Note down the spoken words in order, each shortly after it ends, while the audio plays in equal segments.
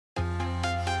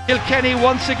Kilkenny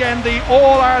once again the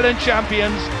All-Ireland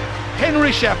champions.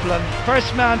 Henry Shefflin,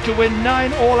 first man to win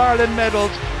 9 All-Ireland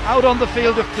medals out on the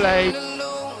field of play.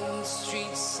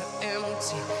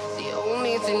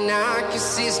 I can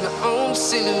see is my own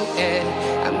silhouette.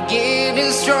 I'm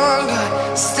getting stronger,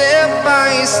 step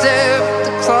by step.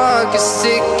 The clock is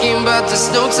ticking, but there's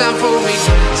no time for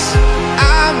regrets.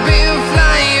 I've been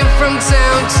flying from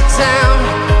town to town,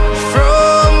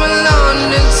 from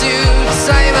London to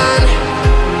Taiwan.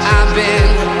 I've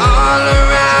been all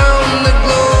around the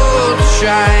globe,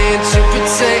 trying to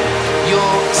protect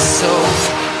your soul.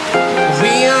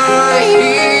 We are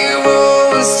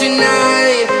heroes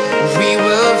tonight. We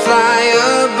will fly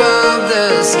above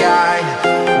the sky.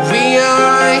 We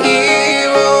are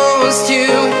heroes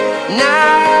tonight.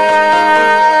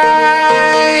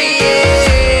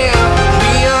 Yeah.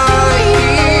 We are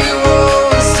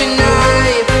heroes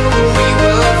tonight. We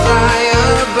will fly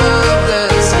above the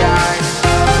sky.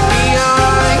 We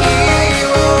are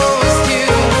heroes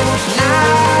tonight.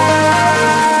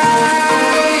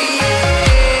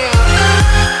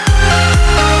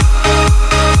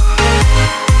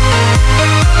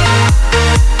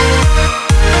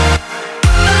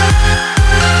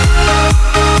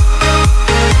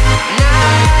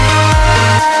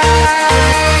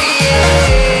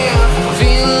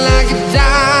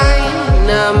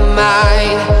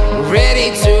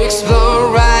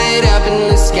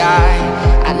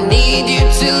 I need you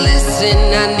to listen,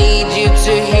 I need you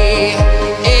to hear,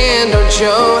 and don't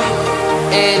show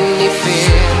any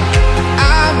fear.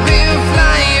 I've been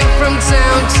flying from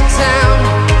town to town,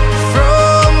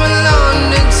 from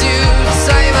London to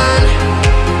Taiwan.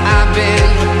 I've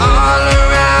been all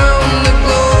around the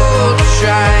globe,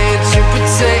 trying to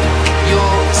protect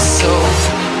your soul.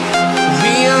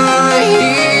 We are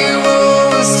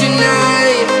heroes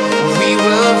tonight. We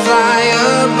will fly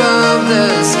above the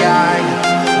sky.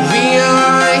 We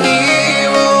are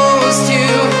heroes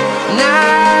tonight.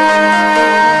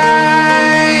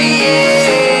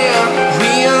 Yeah.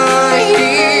 We are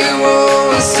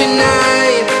heroes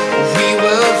tonight. We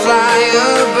will fly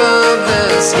above the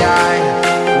sky.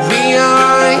 We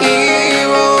are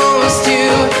heroes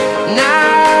tonight.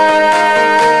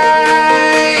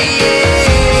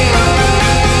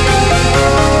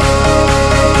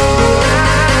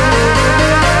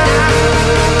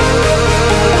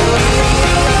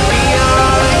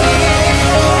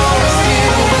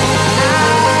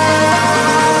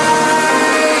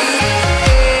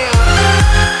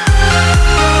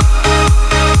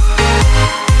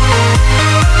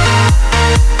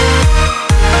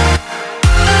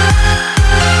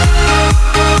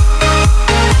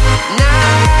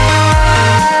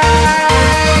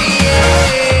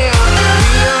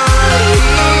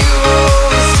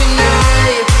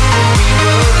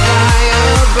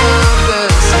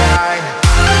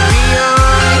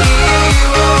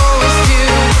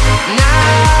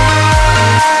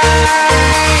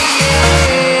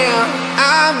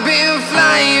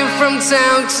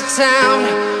 Town to town,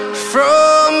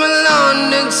 from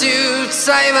London to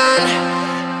Taiwan.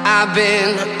 I've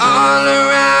been all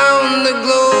around the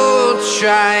globe,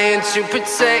 trying to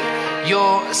protect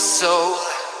your soul.